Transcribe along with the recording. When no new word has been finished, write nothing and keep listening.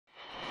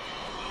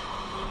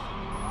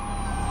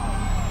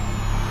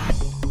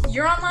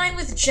You're online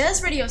with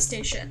Jez Radio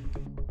Station.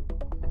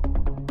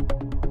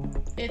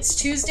 It's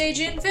Tuesday,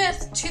 June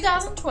 5th,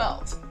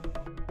 2012.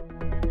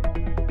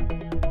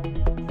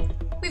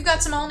 We've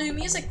got some all-new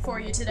music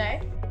for you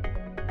today.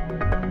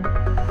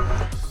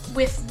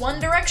 With One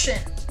Direction,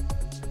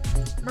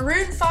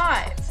 Maroon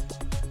 5,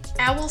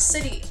 Owl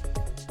City,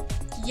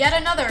 yet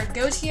another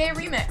Gautier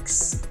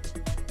remix.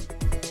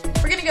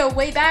 We're gonna go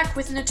way back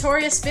with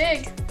Notorious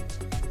Big.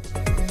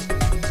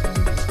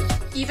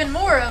 Even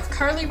more of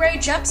Carly Rae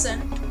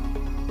Jepsen.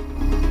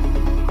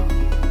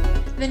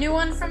 The new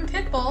one from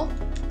Pitbull.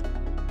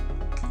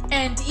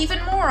 And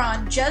even more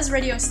on Jez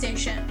Radio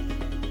Station.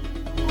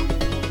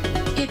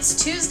 It's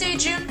Tuesday,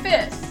 June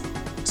 5th,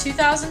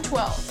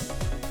 2012.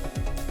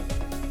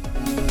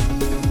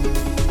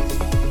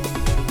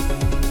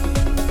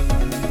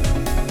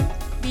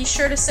 Be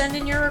sure to send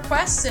in your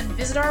requests and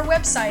visit our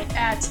website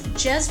at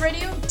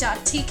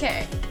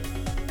jezradio.tk.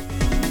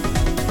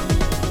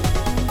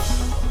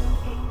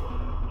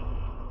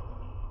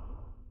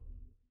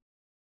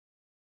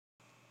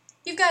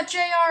 You've got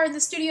JR in the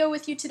studio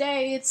with you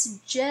today. It's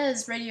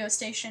Jez Radio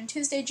Station,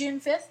 Tuesday, June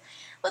 5th.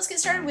 Let's get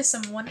started with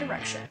some One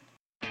Direction.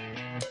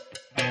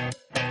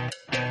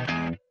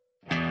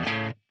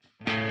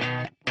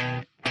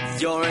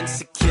 You're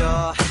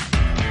insecure,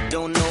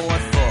 don't know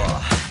what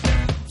for.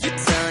 You're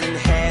turning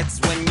heads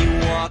when you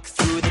walk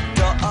through the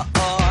door.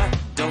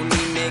 Don't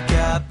need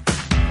makeup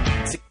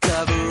to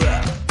cover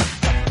up.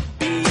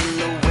 Being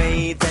the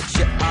way that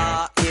you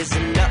are is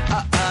enough.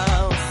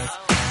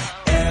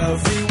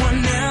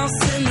 Everyone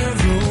else in the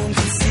room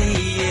can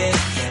see it.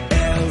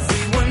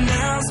 Everyone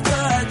else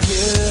but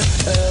you.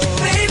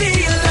 Baby,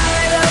 you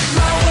light up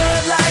my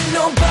world like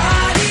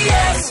nobody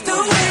else. The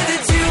way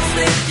that you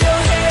flip your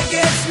hair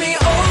gets me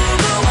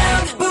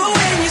overwhelmed. But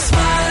when you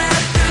smile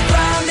at the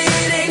ground,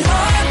 it ain't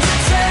hard to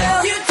tell.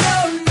 You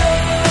don't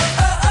know,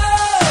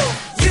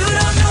 you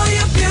don't know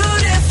you're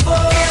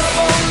beautiful. If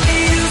only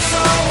you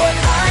saw what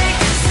I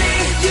can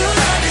see, you'll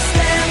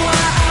understand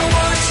why I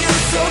want you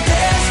so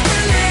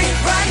desperately.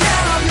 Right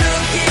now I'm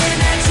looking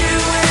at you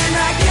and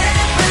I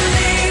can't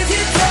believe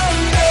you don't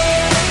know,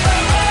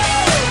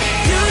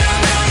 you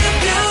don't know you're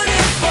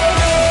beautiful.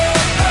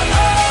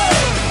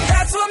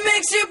 That's what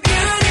makes you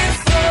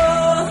beautiful.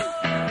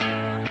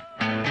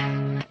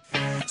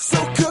 So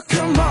good,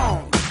 come on,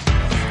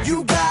 you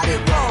got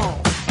it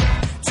wrong.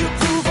 To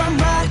prove I'm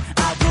right,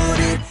 I put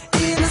it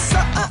in a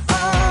song.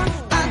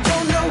 I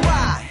don't know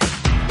why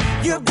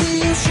you're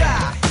being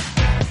shy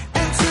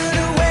and turn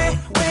away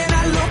when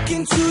I look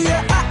into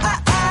your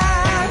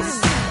eyes.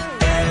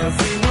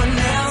 Everyone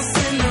else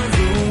in the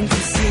room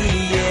can see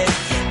it.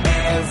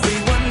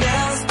 Everyone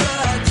else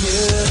but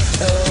you.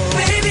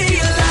 Baby,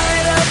 you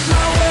light up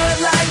my world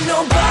like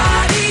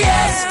nobody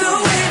else. The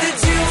way that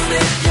you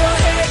flip your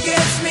hair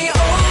gets me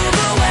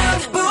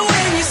overwhelmed. But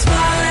when you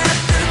smile at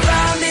the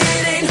ground,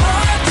 it ain't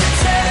hard to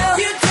tell.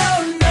 You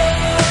don't know,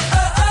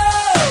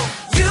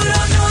 you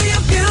don't know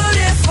you're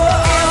beautiful.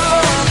 If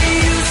only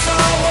you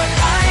saw what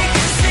I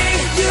can see,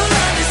 you'll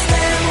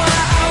understand why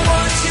I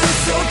want you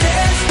so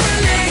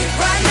desperately.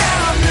 Right now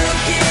I'm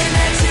looking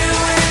at you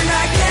and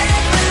I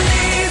can't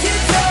believe you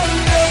don't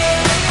know,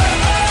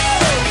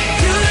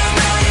 you don't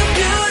know you're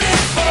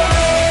beautiful.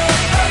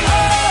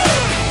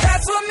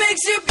 That's what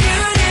makes you beautiful.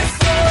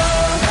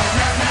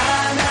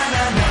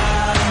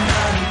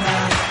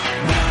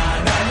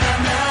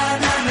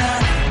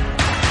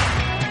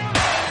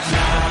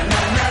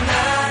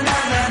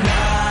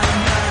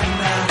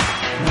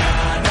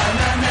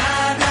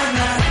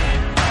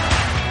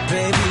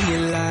 Baby, you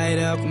light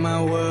up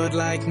my world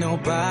like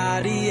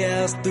nobody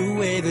else. The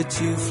way that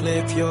you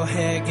flip your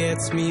hair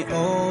gets me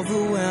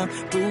overwhelmed.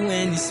 But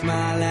when you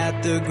smile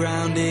at the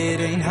ground, it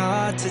ain't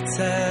hard to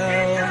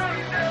tell.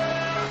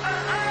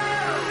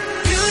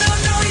 You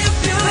don't know you're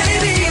beautiful.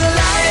 Baby, you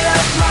light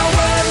up my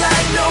world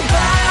like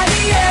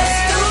nobody else.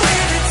 The way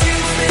that you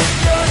flip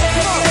your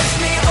hair gets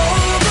me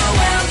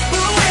overwhelmed.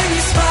 But when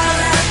you smile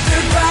at the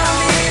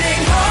ground, it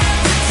ain't hard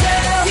to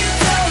tell. You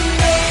don't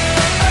know,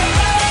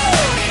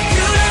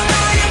 you don't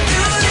know you're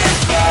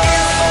beautiful.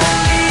 If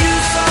only you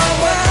saw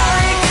what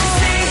I can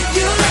see,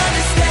 you'll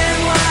understand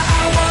why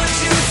I want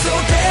you so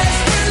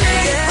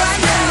desperately.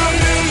 Right now I'm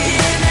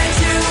looking at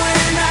you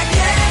and I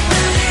can't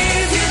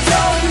believe you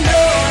don't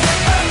know,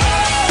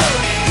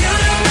 you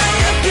don't know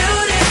you're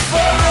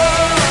beautiful.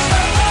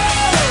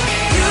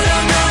 You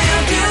don't know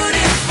you're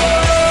beautiful.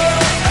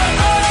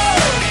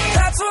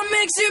 That's what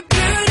makes you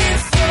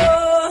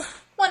beautiful.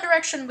 One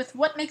Direction with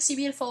What Makes You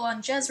Beautiful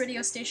on Jez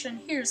Radio Station.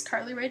 Here's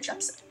Carly Rae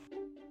Jepsen.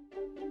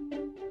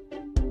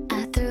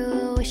 I threw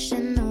a wish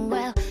in the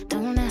well.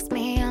 Don't ask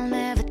me, I'll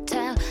never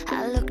tell.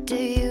 I looked at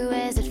you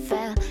as it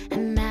fell,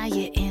 and now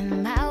you're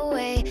in my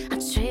way. I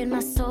trade my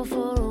soul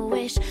for a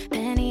wish,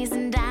 pennies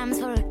and dimes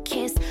for a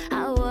kiss.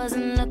 I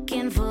wasn't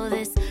looking for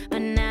this,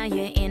 but now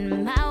you're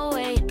in my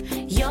way.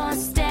 Your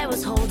stare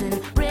was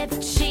holding,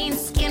 ripped jeans,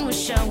 skin was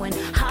showing.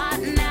 Hot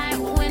night,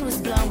 wind was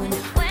blowing.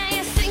 Where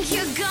you think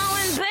you're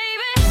going,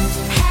 baby?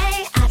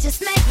 Hey, I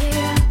just met you,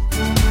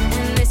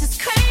 and this is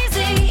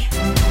crazy.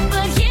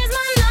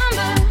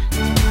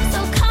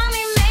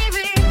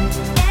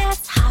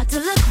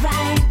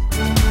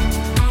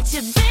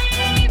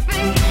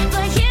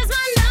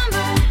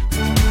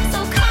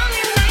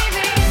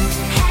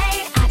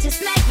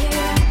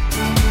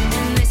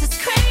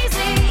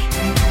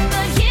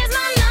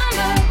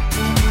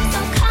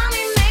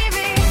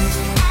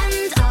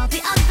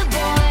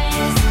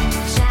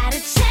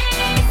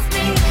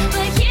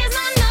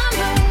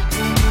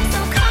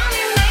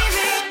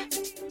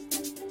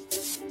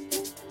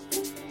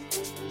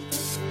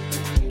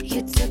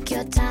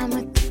 your time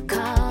with the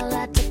call.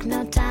 I took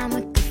no time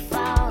with the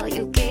fall.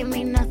 You gave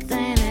me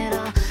nothing at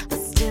all, but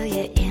still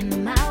you're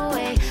in my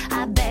way.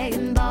 I beg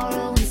and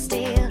borrow and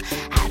steal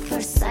at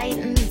first sight,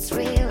 and it's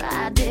real.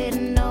 I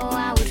didn't know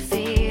I would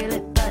feel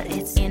it, but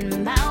it's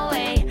in my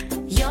way.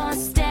 Your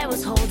stare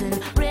was holding,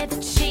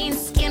 ripped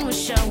jeans, skin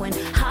was showing.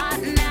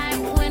 Hot night,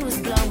 wind was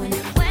blowing.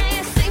 Where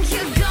you think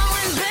you're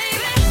going,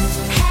 baby?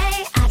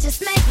 Hey, I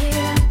just met you,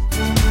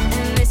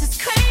 and this is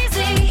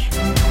crazy,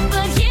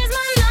 but here's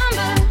my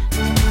number,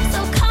 so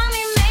call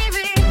me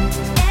maybe.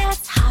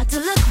 It's hard to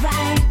look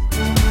right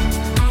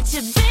at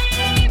you,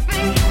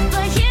 baby,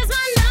 but here's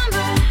my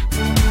number,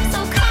 so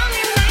call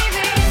me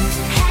maybe.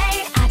 Hey,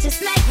 I just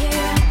met you,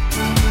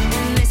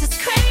 and this is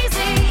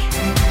crazy,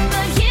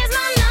 but here's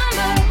my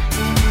number,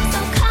 so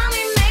call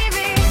me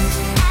maybe.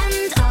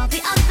 And all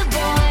the other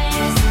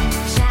boys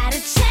try to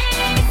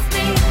chase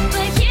me,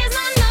 but here's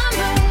my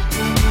number,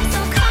 so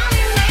call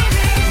me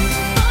maybe.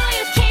 Boy,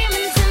 you came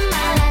into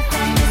my life,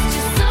 I missed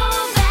you so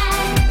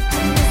bad,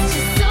 I missed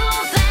you so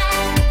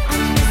bad, I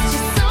missed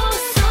you so,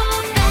 so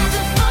bad.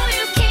 Before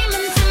you came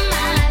into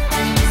my life,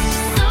 I missed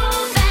you so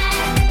bad,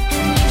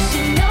 and you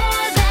should know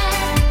that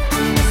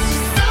I missed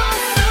you so,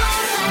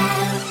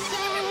 bad.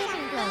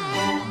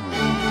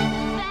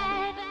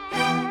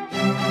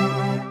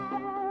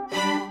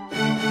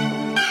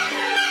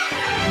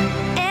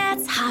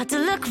 It's hard to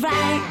look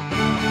right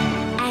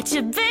at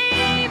you,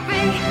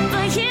 baby,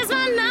 but here's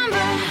my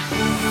number,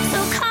 so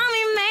call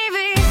me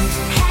maybe.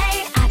 Hey,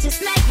 I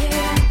just met you,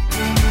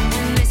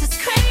 and this is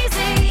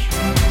crazy,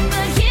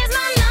 but here's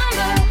my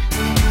number,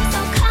 so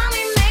call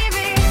me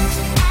maybe.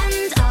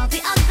 And all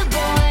the other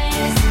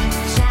boys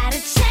try to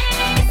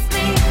chase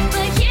me,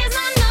 but here's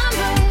my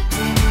number,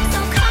 so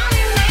call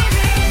me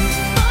maybe.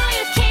 Boy,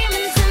 you came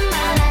into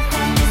my life,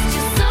 I missed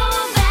you so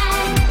bad,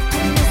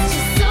 I missed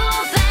you so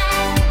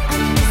bad, I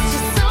missed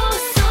you so,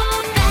 so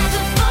bad.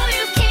 Before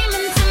you came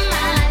into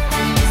my life,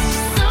 I missed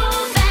you so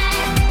bad,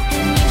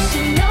 and you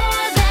should know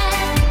that,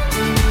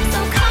 so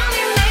call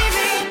me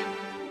maybe.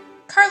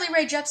 Carly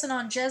Rae Jepsen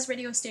on Jez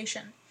Radio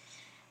Station.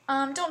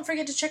 Don't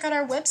forget to check out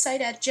our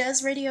website at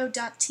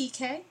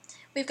jezradio.tk.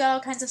 We've got all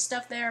kinds of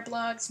stuff there,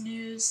 blogs,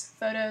 news,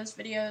 photos,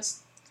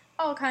 videos,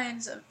 all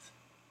kinds of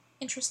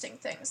interesting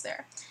things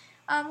there.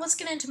 Let's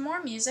get into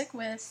more music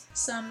with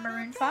some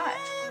Maroon 5.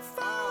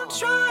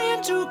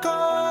 Trying to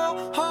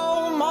go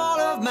home, all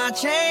of my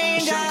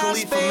change I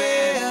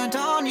spent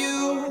on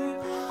you.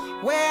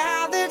 Where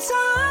have the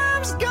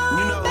times gone?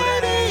 You know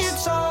baby,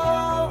 it's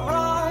all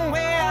wrong.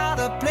 Where are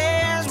the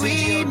plans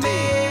we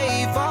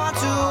made for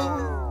two?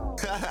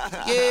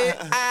 Yeah,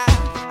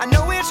 I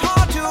know it's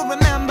hard to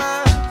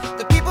remember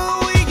the people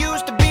we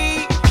used to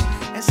be.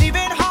 It's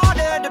even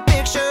harder to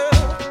picture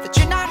that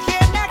you're not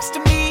here next to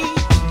me.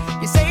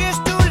 You say it's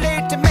too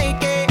late to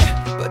make it,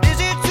 but is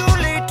it too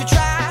late to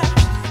try?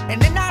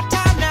 And in that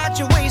time that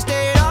you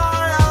wasted,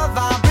 all of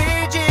our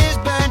bridges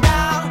burned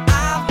out.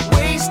 I've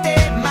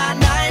wasted my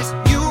nights,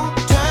 you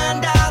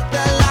turned out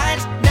the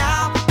lights.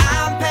 Now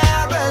I'm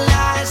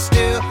paralyzed,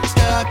 still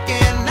stuck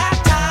in that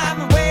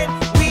time when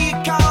we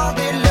called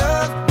it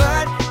love.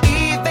 But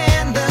even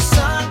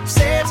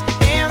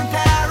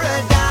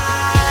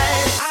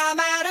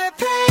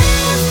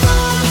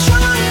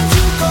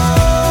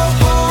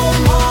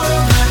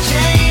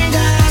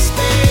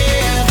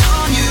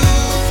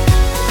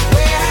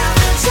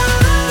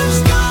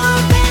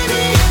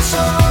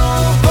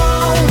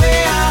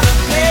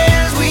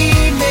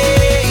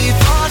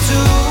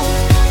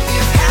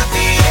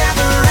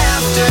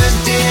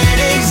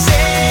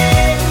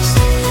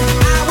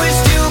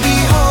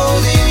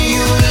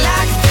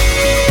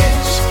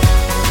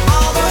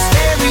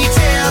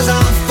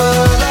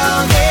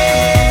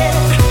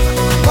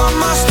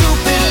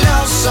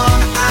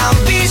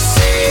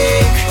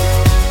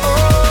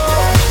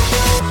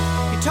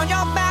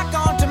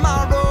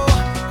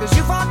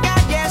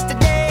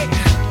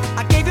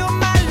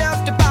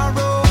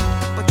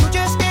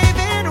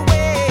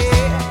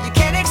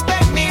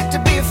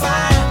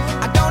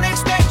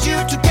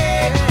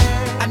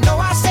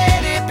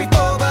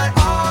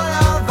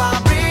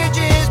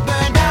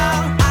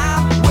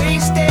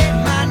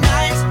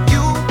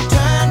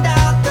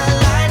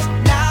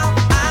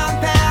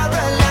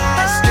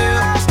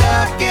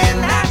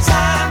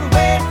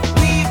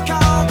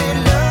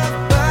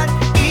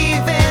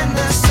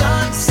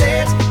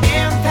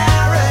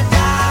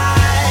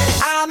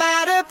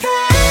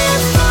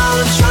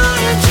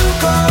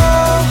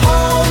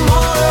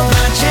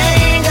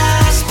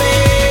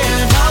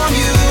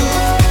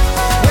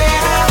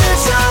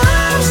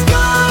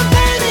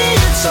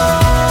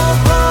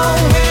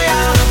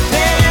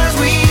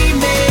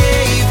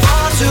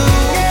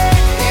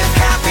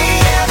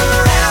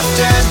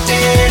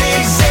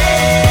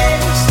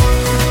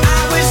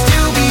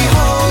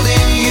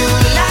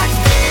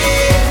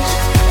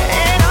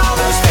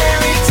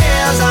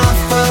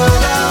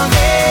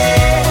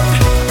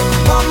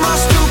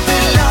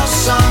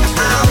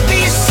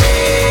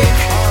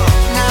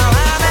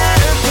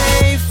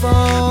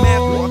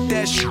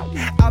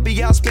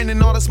be out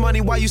spending all this money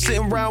while you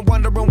sitting around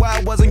wondering why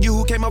it wasn't you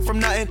who came up from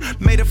nothing.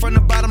 Made it from the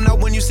bottom, now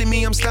when you see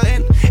me, I'm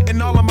stunting.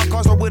 And all of my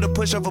cars are with a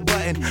push of a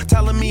button.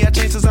 Telling me I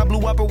changed since I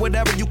blew up or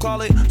whatever you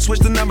call it. Switch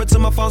the number to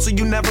my phone so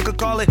you never could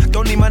call it.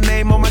 Don't need my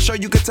name on my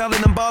shirt, you could tell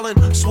it I'm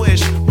ballin'.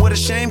 Swish, what a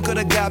shame,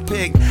 could've got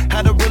picked.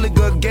 Had a really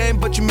good game,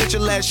 but you missed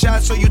your last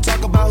shot. So you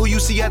talk about who you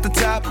see at the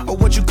top or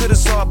what you could've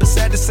saw. But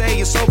sad to say,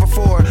 it's over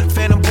for.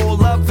 Phantom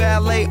pull up,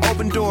 valet,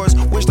 open doors.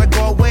 Wished I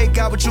go away,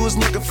 got what you was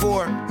looking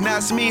for. Now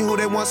it's me who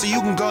they want, so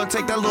you can go and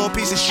take that little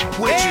piece of shit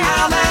with you.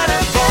 I'm at a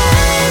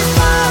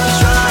baseball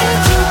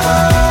trying to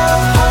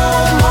hold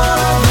home all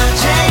of the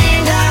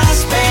change I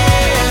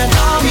spent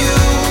on you.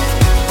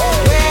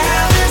 Where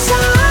have the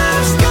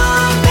times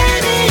gone,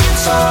 baby?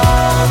 It's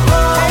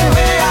over.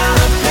 Where are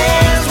the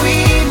plans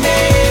we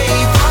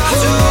made for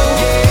two?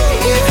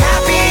 If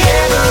happy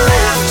ever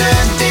after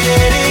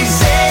did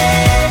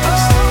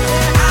exist,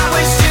 I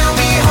would still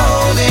be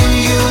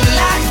holding you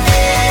like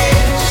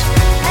this.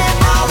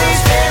 All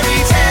these fairy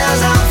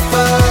tales are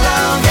full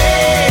of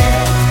it.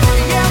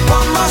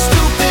 One more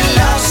stupid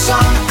love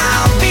song,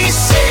 I'll be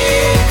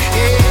sick.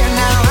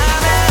 Now I'm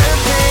at a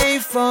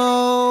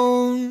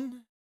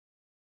payphone.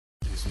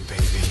 Excuse me,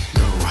 baby,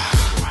 go.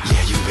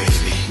 Yeah, you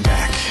baby,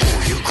 back.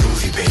 Oh, you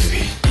groovy,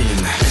 baby. In,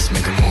 let's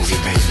make a movie,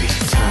 baby.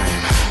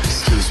 Time.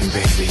 Excuse me,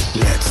 baby,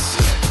 let's.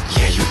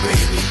 Yeah, you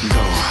baby,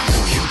 go.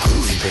 Oh, you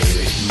groovy,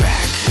 baby,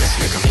 back. Let's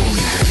make a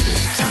movie, baby.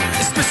 Time.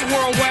 It's Mr.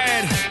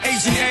 Worldwide,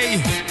 Agent A,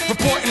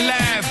 reporting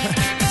live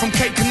from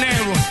Cape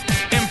Canaveral,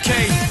 MK,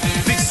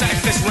 Big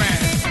Cypher's rap.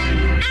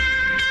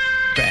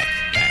 Back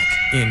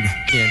in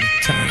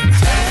time.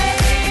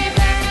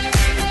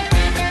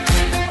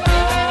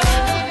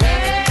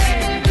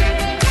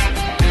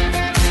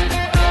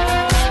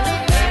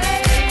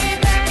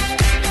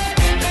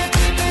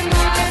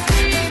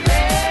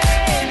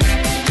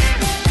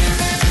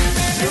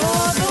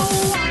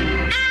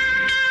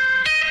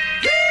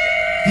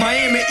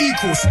 Miami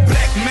equals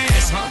black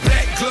mask,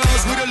 black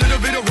gloves with a little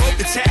bit of rope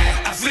to tie.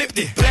 I flipped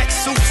it, black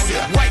suits,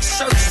 white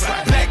shirts,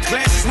 black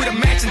glasses with a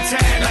matching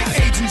tie, like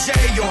Agent J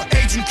or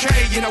Agent K,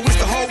 and I wish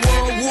the whole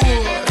world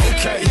would.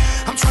 Okay,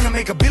 I'm trying to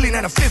make $1 billion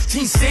out of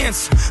 15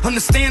 cents.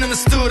 Understand,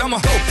 understood, I'm a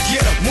hope,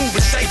 getter,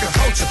 mover, shaker,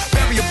 culture,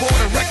 barrier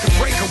border, record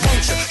breaker,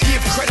 won't you?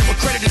 Give credit where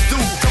credit is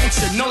due, don't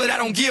you? Know that I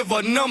don't give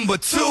a number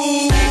two.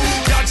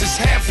 Y'all just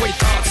halfway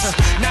thoughts,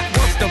 not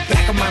worth the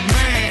back of my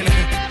mind.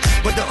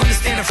 But to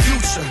understand the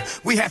future,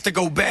 we have to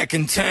go back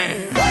in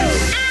time.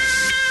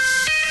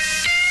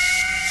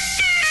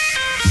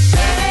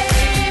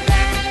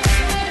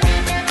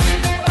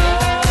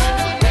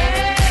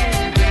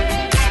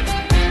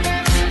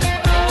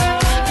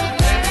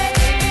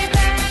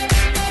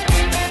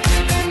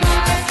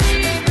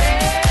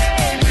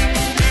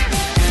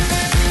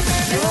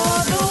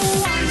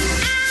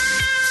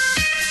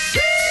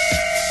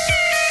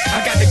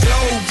 I got the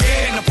globe,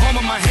 yeah, in the palm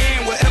of my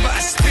hand. Wherever I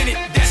spin it,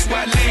 that's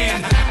where I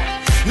land.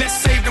 Let's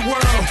save the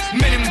world,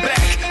 men in black,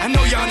 I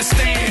know you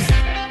understand.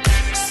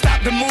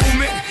 Stop the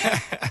movement.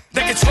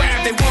 They can try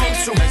if they want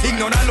to.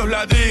 Ignorar los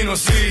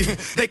latinos, sí.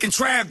 They can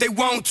try if they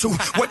want to.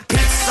 What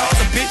pits saw's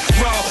a bit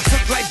raw.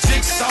 Took like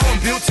jigsaw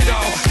and built it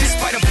all.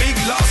 Despite a big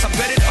loss, I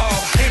bet it all.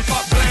 Ain't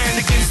fought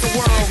blind against the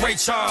world, Ray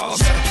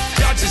Charles.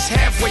 Y'all just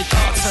halfway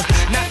thoughts,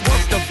 not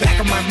worth the back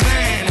of my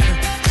mind.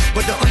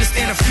 But to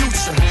understand the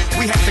future,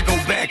 we have to go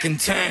back in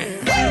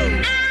time.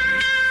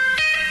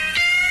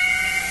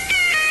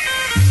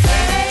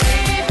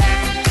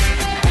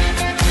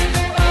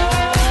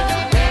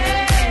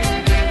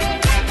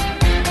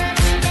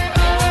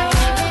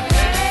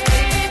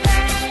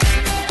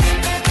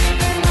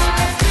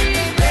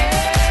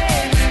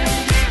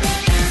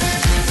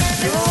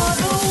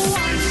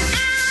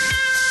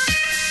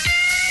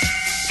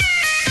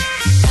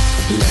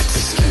 Let's,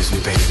 excuse me,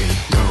 baby,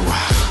 go.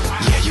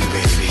 Yeah, you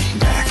baby,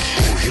 back.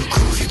 Oh, you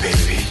groovy,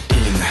 baby.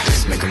 In,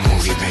 let's make a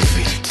movie,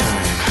 baby.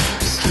 Time.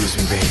 Excuse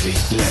me, baby,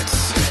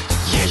 let's.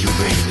 Yeah, you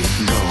baby,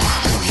 go.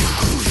 Oh, you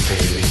groovy,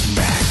 baby,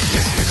 back.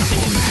 Let's make a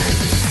movie,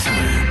 baby.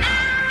 Time.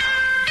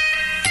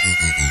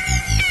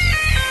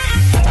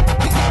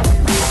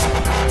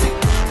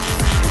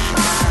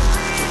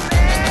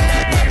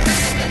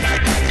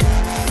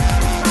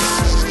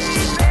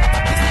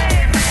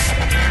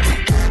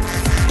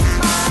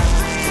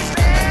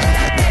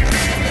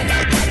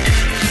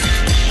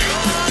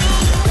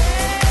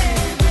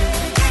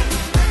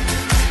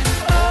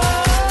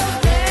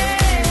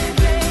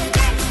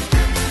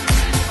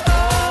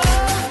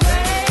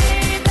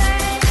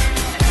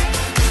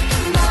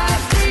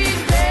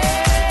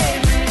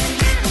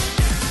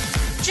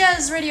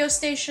 Jazz radio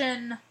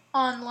station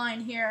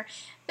online here.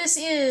 This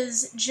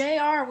is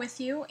JR with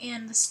you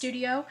in the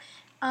studio.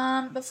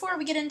 Before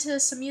we get into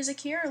some music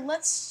here,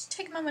 let's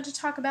take a moment to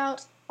talk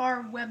about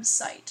our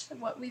website,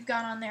 what we've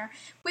got on there.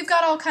 We've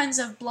got all kinds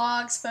of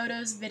blogs,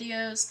 photos,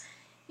 videos,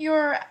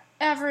 your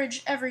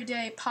average,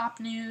 everyday pop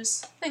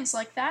news, things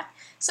like that.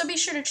 So be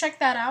sure to check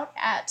that out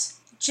at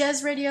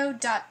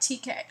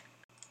jazzradio.tk.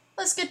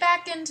 Let's get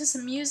back into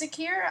some music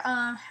here.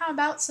 How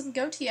about some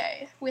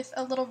Gautier with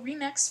a little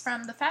remix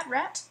from the Fat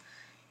Rat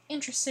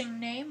Interesting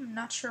name. I'm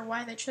not sure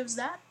why they chose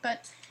that,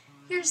 but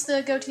here's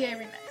the Gautier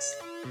remix.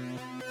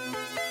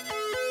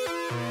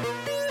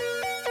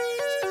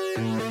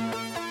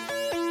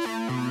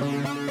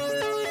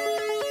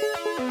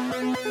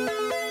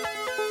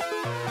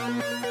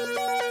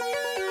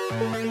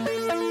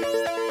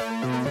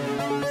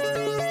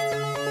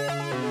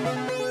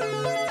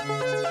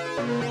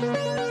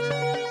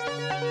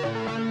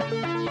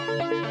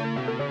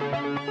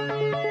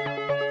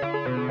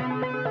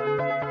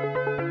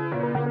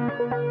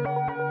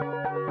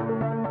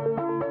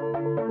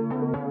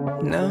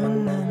 Now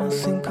and then I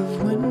think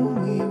of when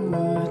we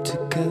were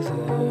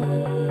together,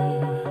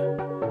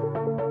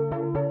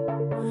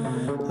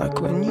 like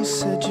when you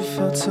said you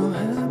felt so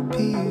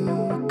happy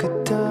you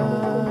could die.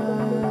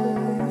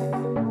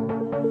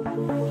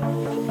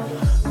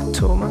 I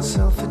told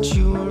myself that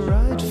you were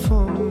right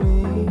for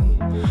me,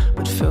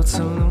 but felt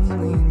so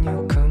lonely in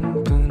your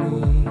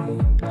company.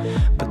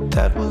 But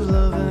that was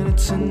love and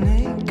it's an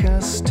ache I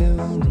still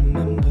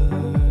remember.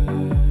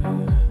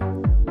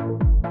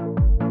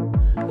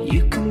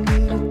 You can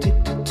get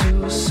addicted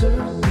to a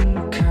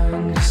certain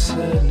kind of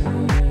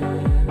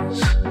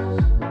sadness,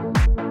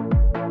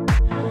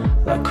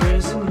 like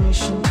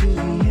resignation to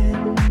the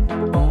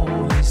end,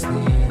 always the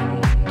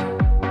end.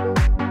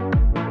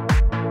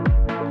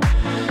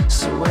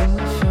 So when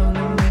we found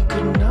that we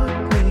could not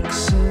make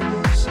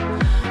sense,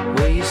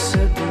 where you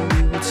said that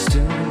we would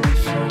still be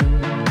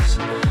friends,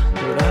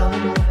 but I'll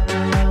admit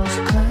that I was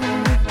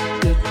glad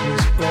it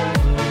was over.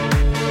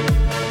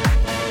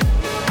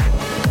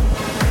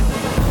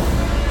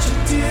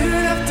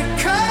 Didn't have to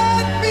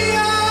cut me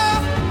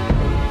off,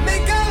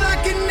 make out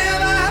like it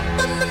never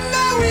happened, but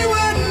now we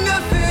were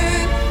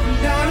nothing.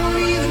 And I don't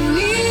even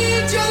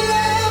need your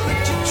love,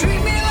 but you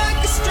treat me like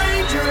a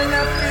stranger, and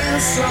I feel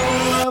so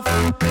rough.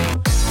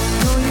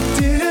 No, you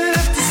didn't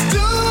have to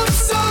stoop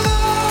so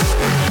low,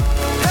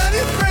 have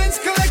your friends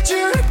collect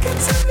your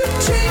records and then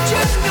change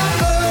your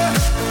number.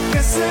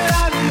 Guess that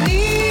I don't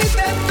need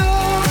that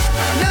though.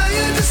 Now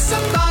you're just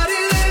somebody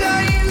that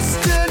I used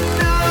to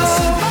know.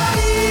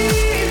 Somebody.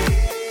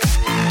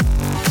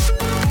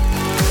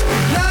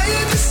 Now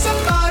you're just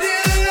somebody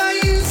that I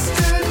used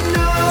to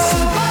know.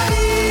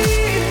 Somebody.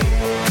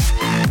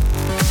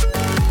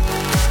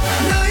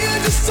 Now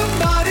you're just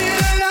somebody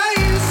that I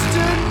used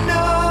to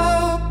know.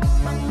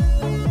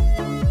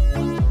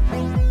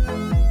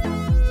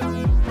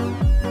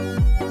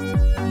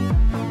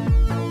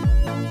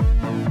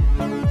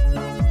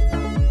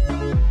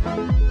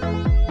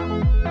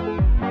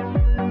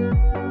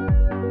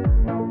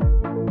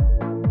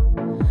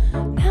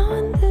 Now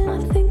and then I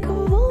think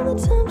of all the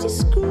times you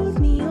screwed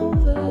me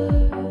over,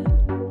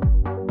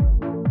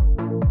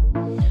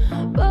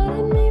 but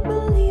it made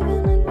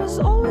believing it was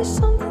always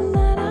something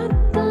that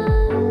I'd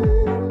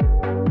done.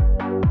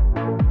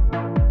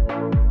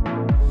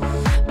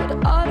 But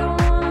I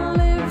don't wanna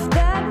live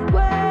that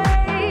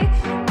way,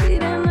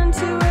 reading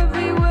into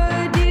every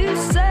word you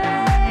say.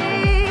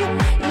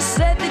 You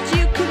said that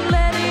you could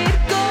let it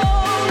go,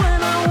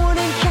 and I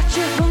wouldn't catch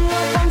you hung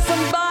up on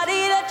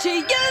somebody that you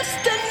used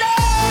to know.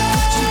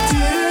 You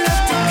didn't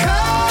have to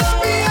cut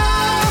me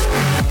off,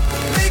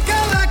 make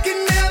out like it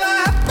never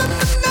happened,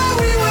 but now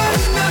we were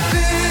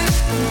nothing.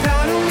 And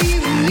I don't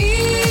even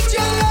need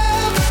your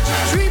love, but you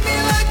treat me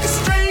like a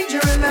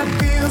stranger, and that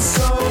feels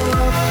so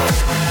rough.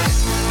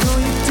 No,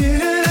 you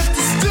didn't have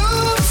to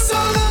stoop so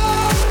low,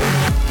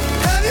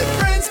 have your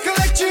friends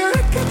collect your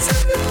records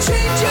and then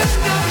change your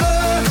number.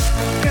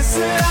 Guess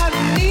that I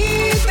don't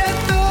need that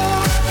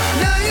though.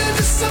 Now you're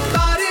just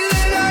somebody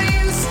that I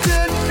used to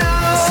know.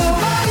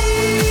 Somebody.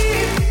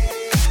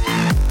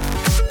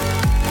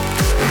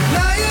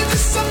 Now you're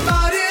just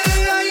somebody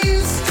that I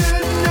used to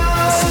know.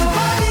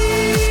 Somebody.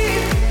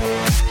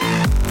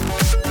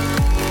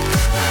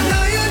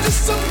 Now you're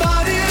just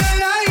somebody that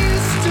I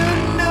used to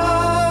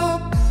know.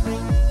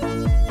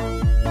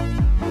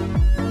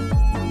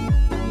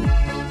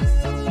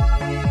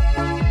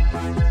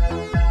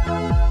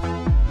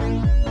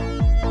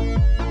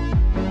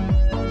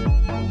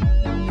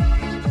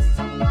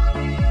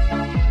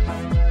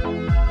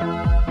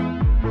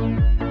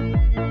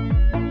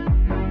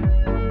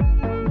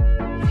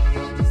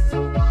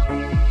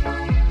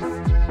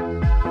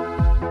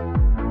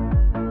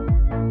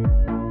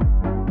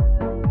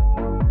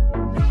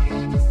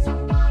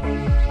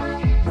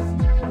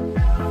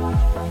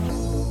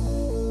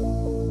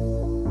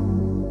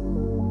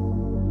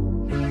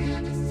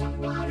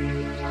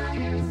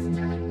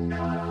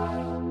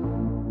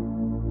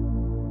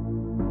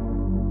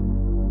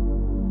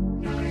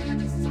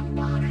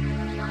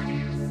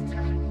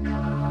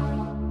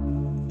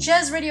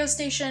 Jez Radio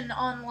Station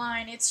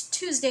online. It's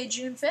Tuesday,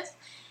 June 5th,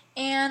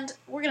 and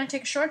we're going to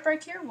take a short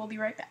break here. We'll be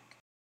right back.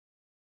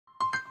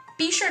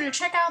 Be sure to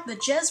check out the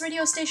Jez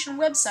Radio Station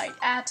website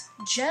at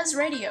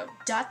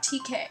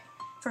jezradio.tk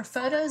for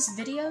photos,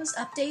 videos,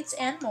 updates,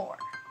 and more.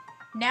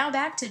 Now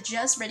back to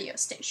Jez Radio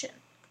Station.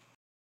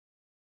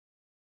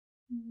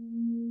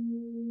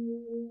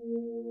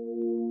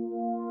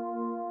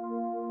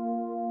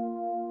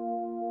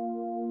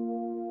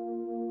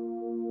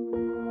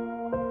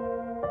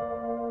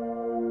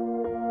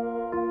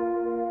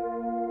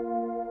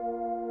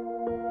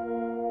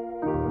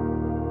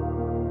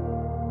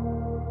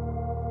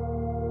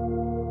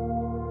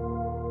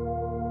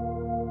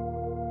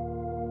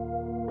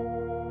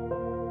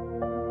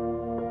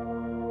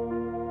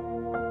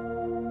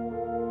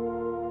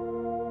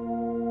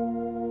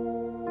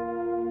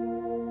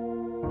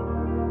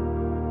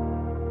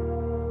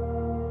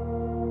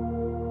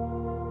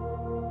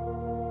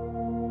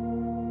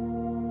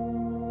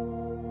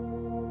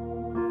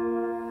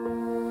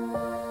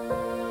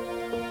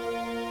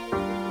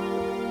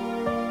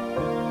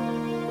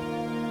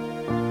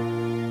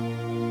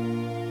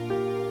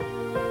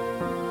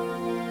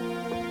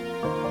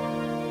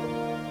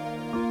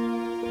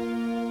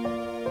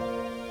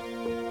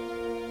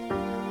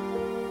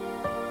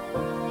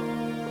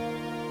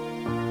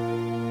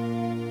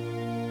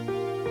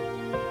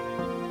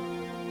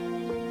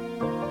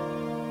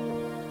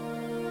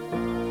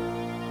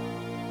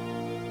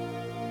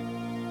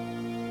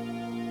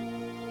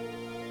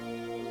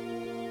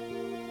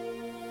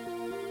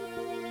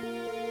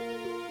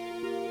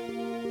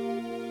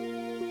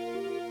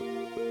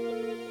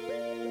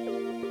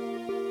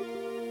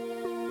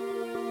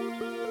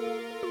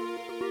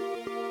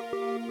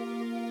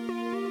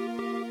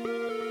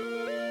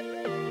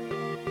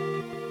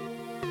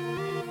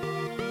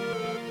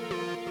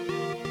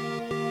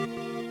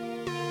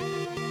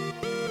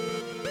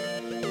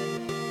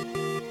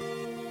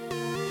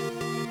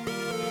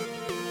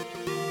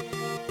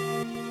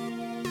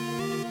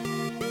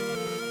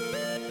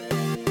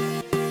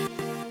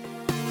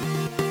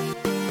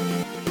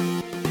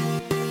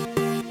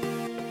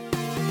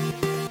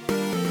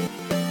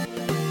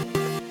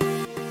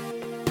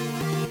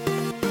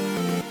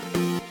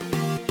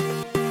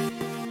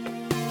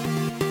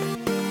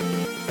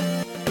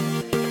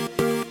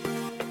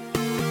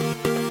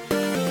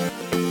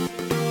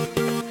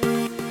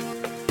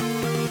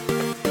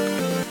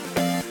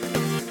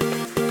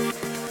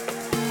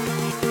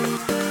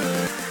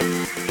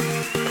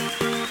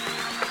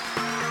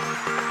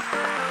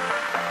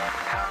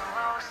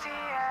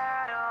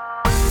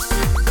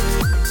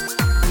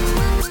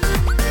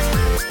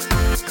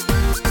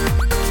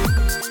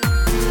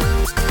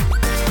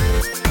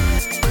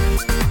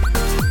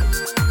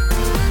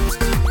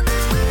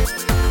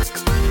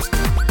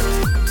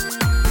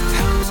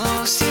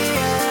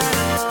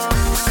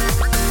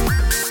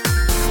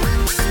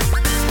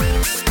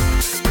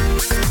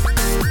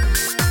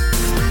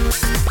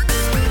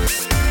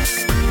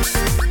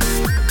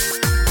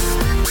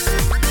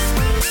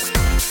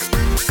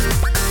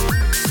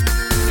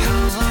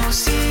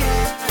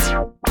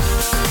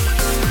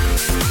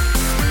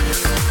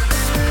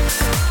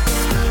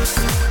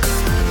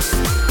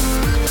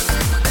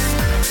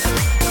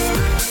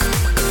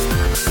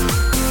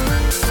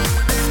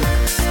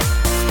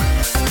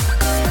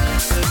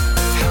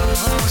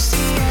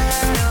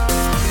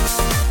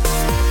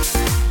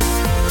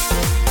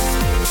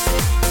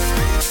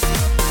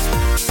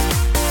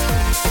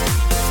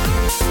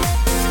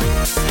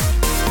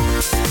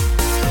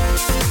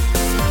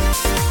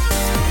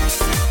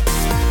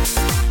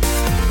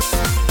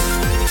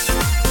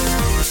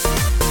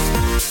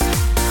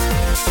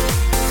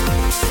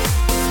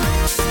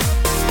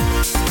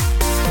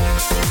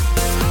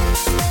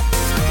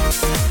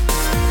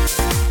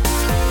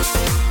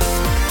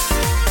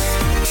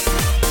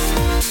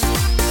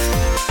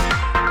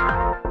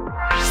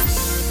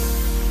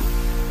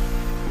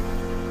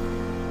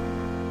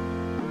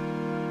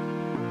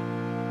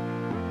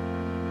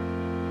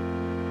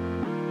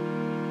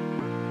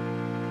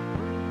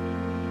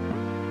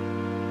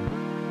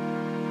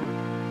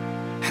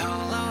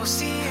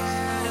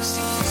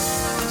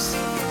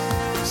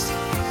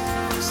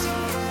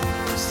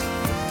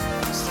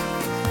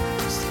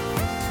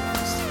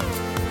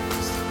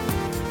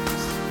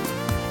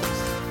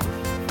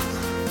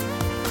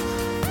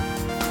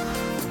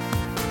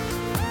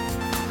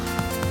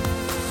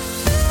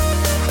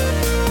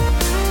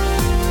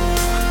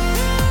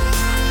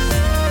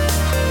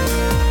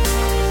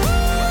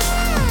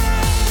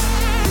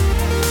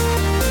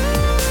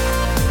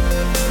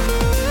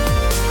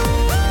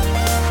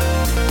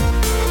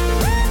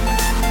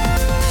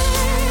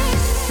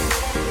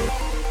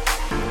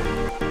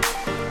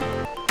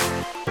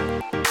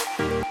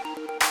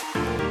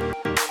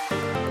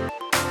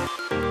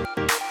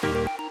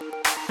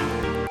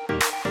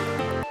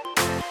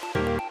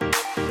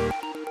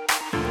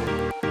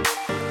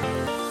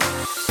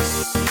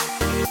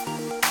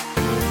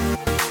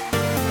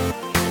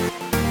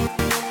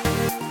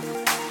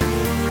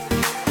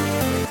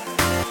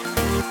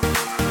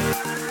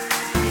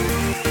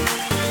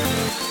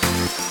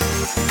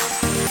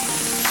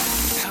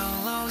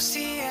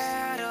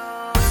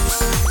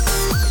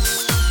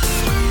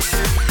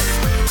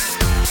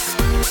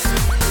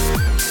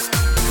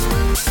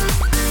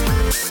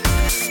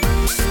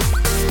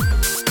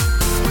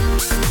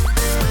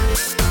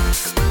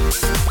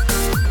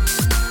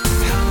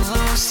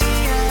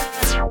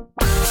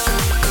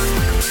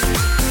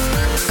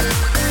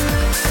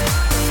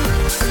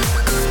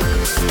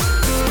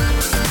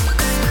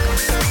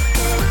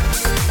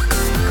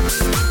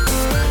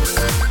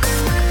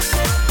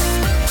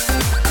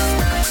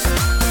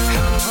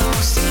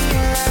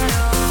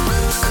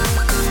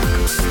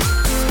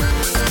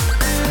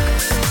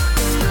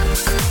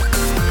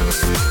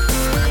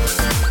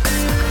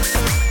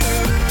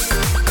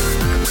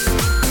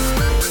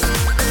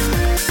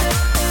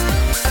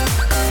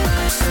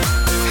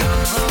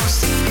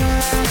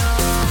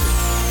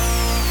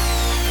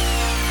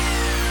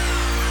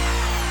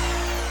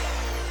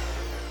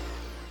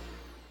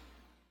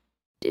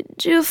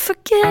 Did you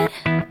forget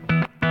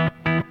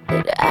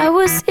that I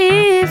was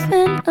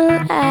even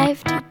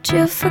alive? Did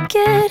you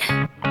forget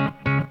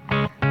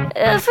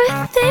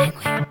everything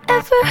we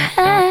ever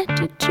had?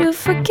 Did you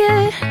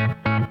forget?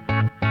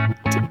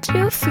 Did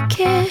you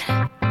forget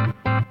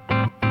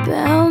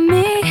about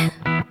me?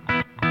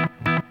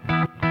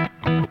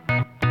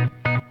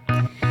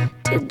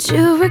 Did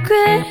you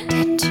regret?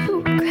 Did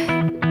you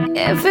regret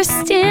ever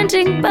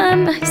standing by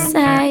my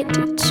side?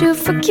 Did you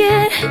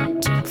forget?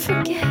 Did you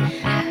forget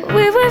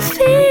we were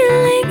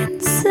feeling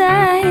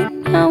inside?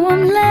 Now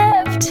I'm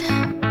left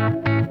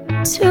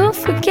to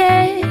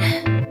forget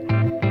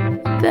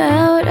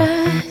about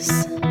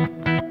us.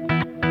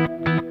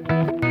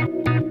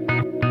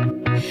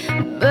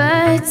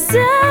 But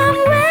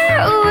somewhere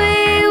we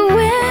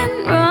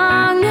went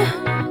wrong.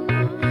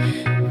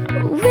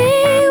 We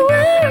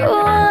were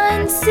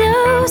once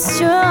so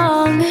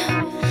strong.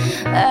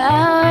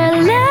 Our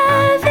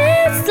love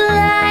is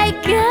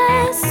like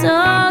a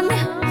song.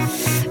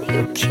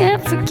 You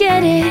can't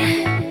forget it.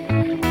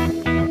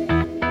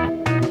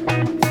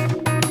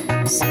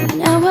 So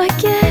now I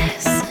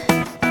guess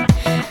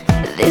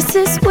this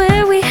is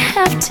where we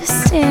have to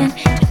stand.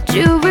 Did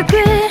you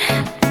regret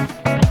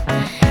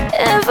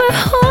ever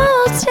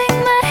holding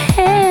my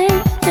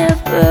hand?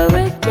 Never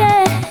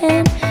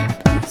again.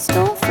 Please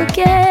don't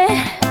forget.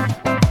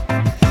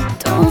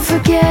 Don't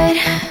forget.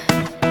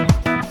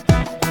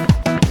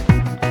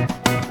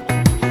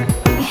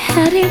 We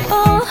had it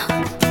all.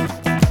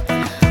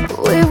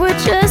 We were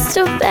just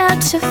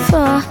about to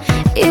fall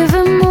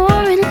even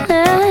more in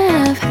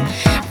love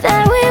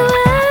than we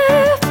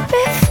were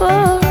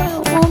before. I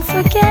won't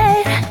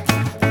forget.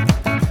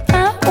 I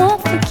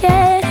won't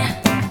forget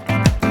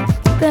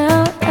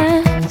about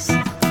us.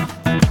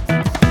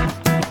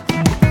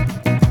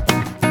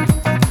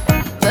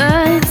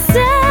 But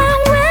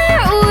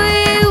somewhere we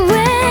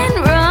went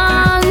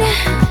wrong.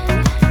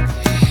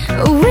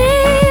 We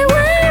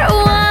were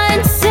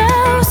once so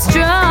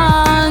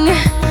strong.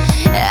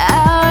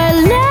 Our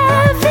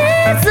love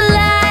is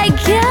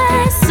like a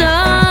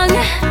song.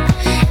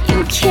 You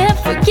can't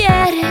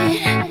forget it.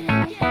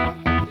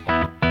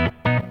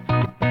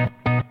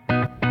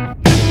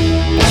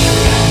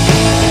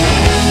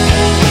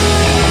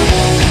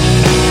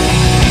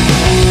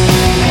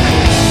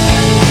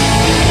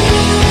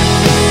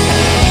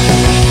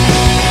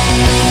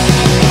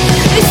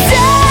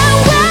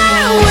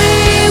 Somewhere we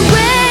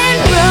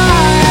went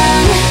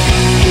wrong.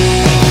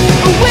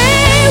 We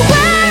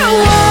were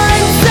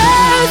once so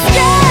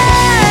strong.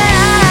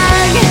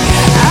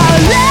 Our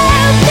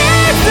love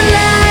is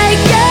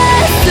like a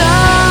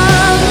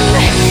song.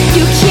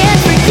 You can't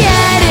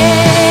forget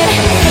it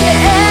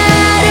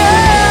at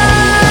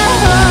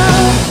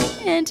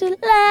all. And at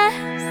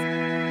last,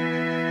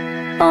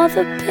 all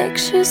the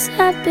pictures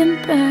have been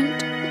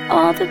burned.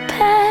 All the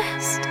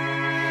past,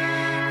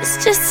 it's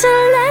just a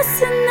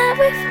lesson that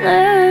we've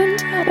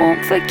learned. I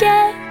won't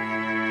forget.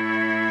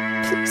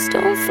 Please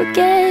don't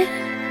forget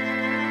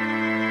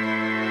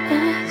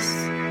us.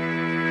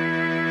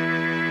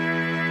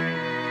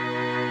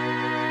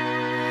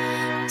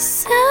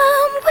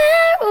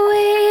 Somewhere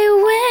we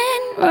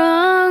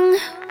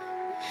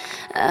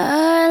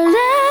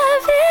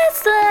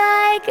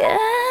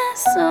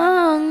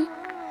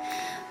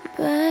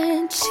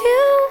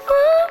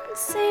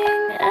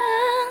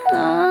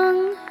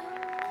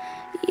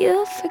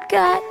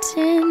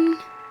forgotten.